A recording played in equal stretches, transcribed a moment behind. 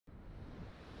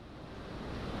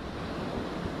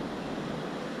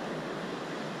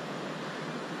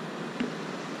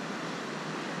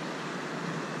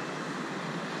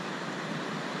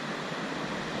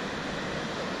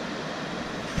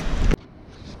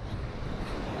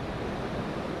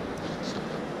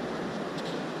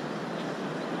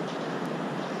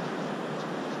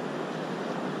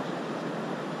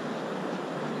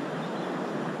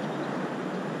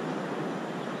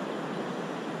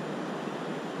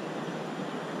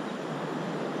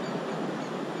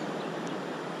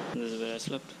is where I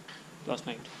slept last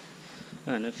night.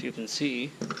 And if you can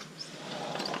see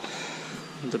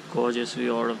the gorgeous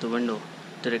view out of the window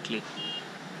directly.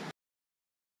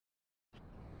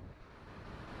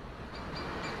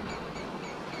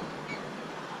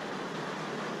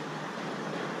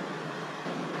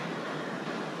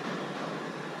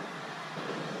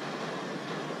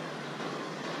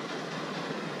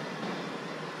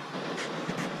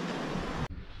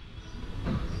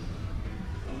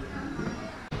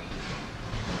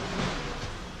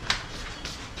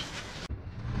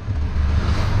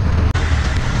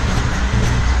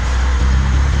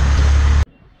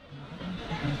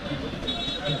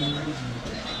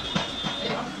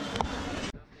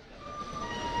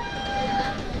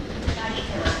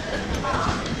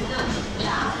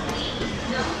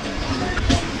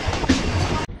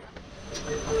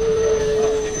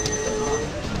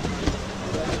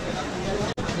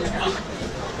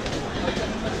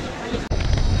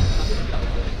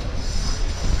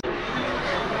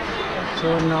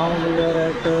 So now we are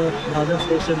at another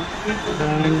station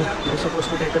and we're supposed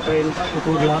to take a train to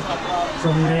Kurla.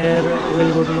 From there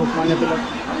we'll go to Lokmanya Tilak.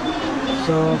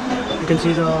 So you can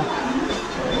see the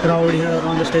crowd here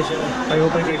on the station. I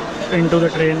hope I get into the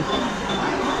train.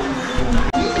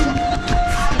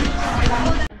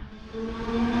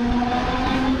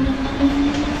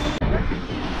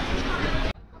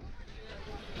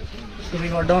 So we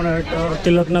got down at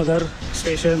Tilak Nagar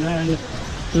station and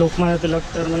Lokmanya Tilak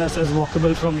terminus is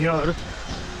walkable from here.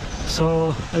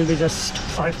 So it'll be just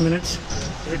 5 minutes.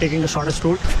 We're taking the shortest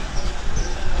route.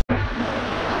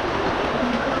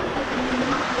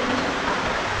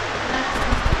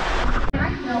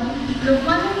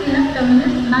 Lokmanya Tilak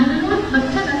terminus Mangalore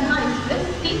Matsyagandha express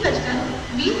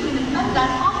 3:20 पर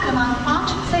platform क्रमांक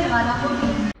 5 से रवाना होगी।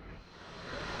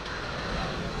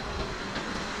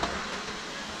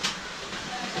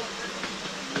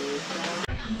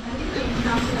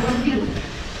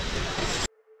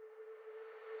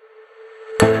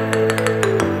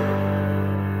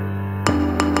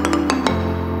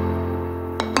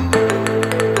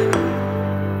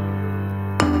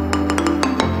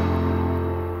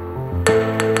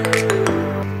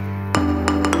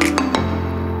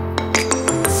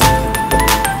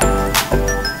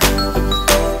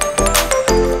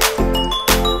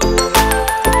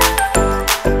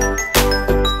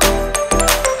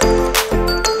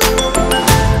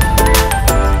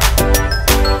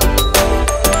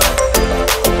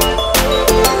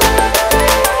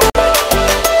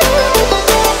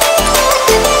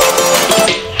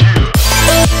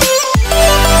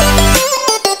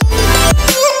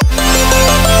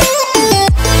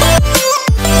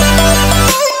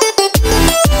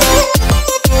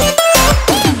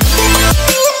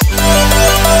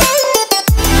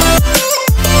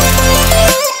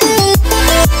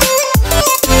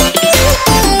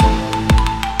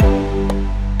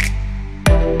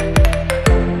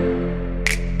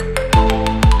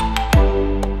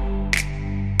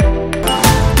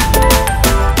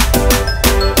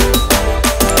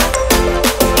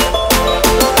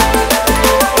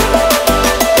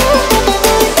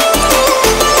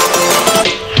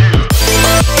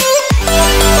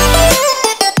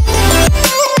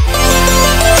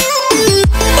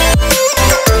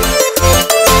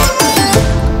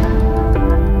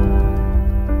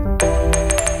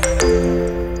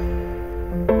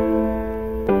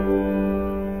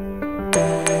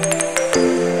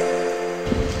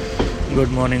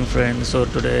 Good morning friends. So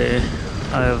today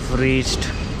I have reached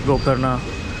Gokarna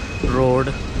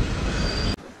road.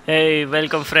 Hey,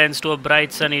 welcome friends to a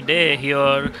bright sunny day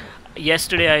here.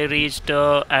 Yesterday I reached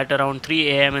at around 3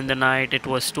 a.m. in the night. It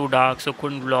was too dark so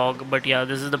couldn't vlog, but yeah,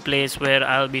 this is the place where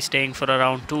I'll be staying for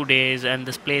around 2 days, and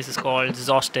this place is called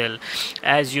Zostel.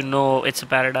 As you know, it's a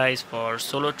paradise for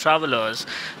solo travelers.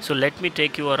 So let me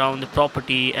take you around the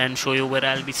property and show you where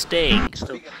I'll be staying.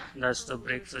 So that's the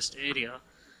breakfast area.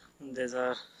 These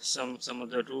are some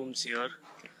of the rooms here,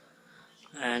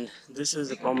 and this is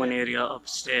the common area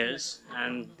upstairs,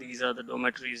 and these are the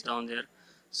dormitories down there.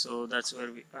 So that's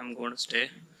where I'm going to stay.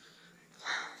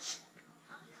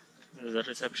 This is the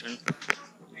reception.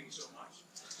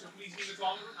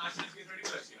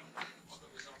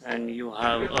 And you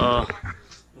have a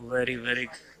very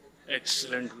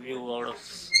excellent view out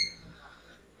of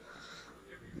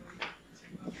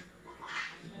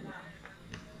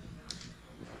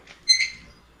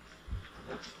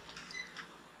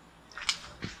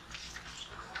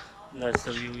that's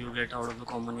the view you get out of the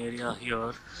common area here,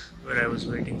 where I was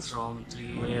waiting from 3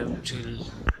 a.m. till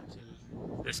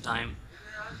this time.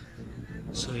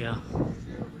 So yeah.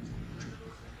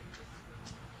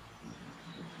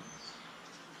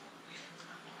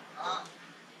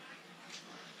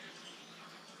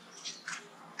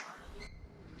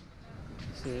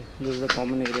 Okay, this is the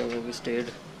common area where we stayed.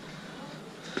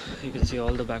 You can see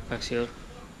all the backpacks here.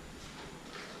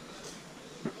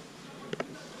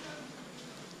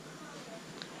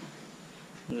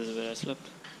 This is where I slept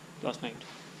last night.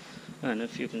 And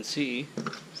if you can see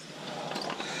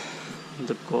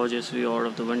the gorgeous view out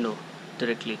of the window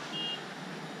directly.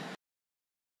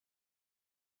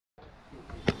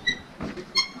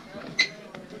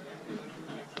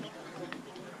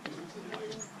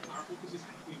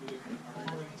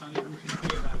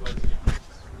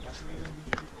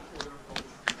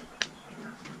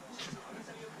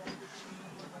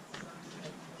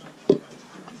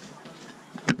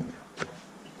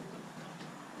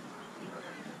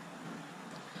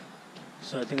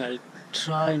 So I think I'll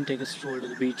try and take a stroll to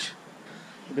the beach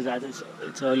because as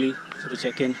it's early, so the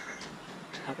check-in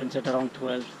happens at around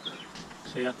 12.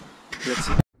 So yeah, let's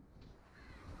see.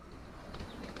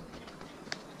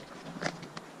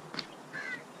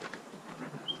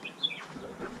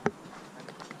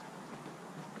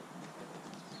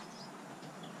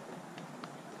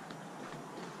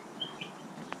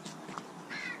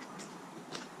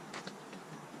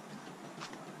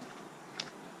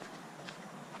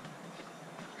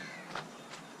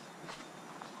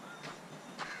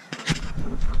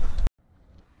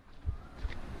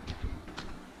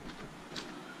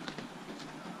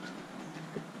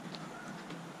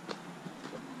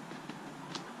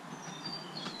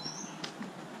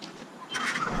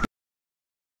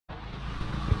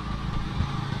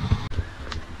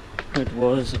 It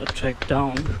was a trek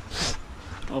down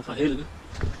of a hill.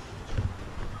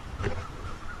 I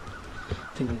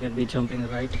think we can be jumping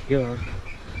right here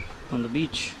on the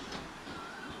beach.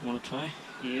 Wanna try?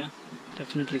 Yeah,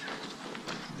 definitely.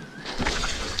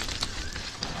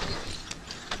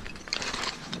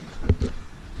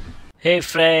 Hey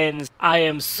friends, I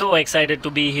am so excited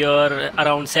to be here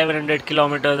around 700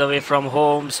 kilometers away from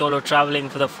home, solo traveling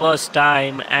for the first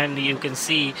time, and you can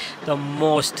see the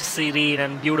most serene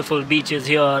and beautiful beaches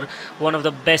here. One of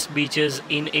the best beaches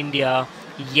in India.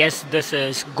 Yes, this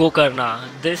is Gokarna.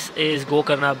 This is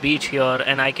Gokarna beach here,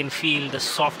 and I can feel the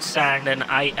soft sand, and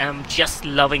I am just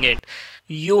loving it.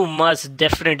 You must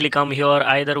definitely come here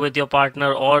either with your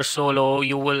partner or solo.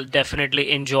 You will definitely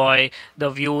enjoy the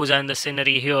views and the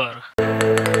scenery here.